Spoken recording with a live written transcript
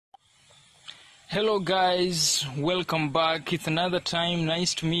Hello guys, welcome back. It's another time.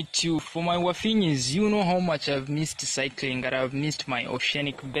 Nice to meet you. For my wafinis, you know how much I've missed cycling and I've missed my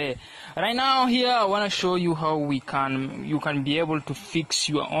oceanic bear. Right now here I want to show you how you can be able to fix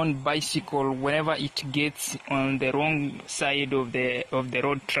your own bicycle whenever it gets on the wrong side of the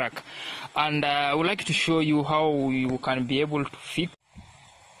road track. And I would like to show you how you can be able to fix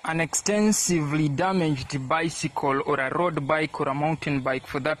an extensively damaged bicycle, or a road bike, or a mountain bike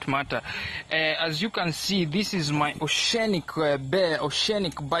for that matter. As you can see, this is my oceanic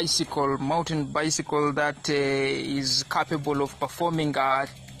bicycle, mountain bicycle that is capable of performing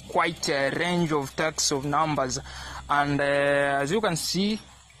quite a range of tasks of numbers. And as you can see,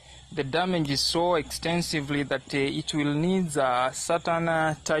 the damage is so extensively that it will need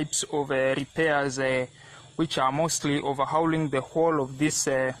certain types of repairs, which are mostly overhauling the whole of this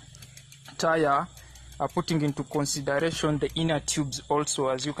tire, putting into consideration the inner tubes also.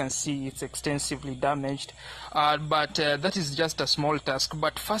 As you can see, it's extensively damaged, but that is just a small task.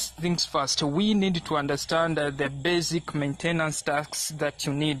 But first things first, we need to understand the basic maintenance tasks that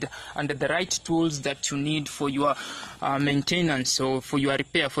you need and the right tools that you need for your maintenance, or for your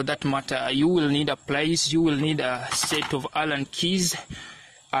repair for that matter. You will need a pliers, you will need a set of Allen keys,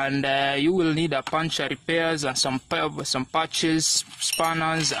 and you will need a puncture repairs and some patches,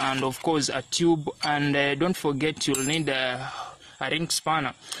 spanners, and of course a tube. And don't forget, you'll need a ring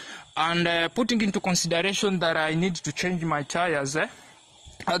spanner. And putting into consideration that I need to change my tires,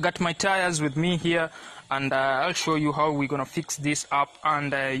 I got my tires with me here, and I'll show you how we're gonna fix this up,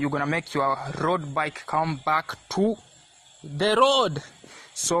 and you're gonna make your road bike come back to the road.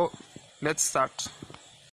 So let's start.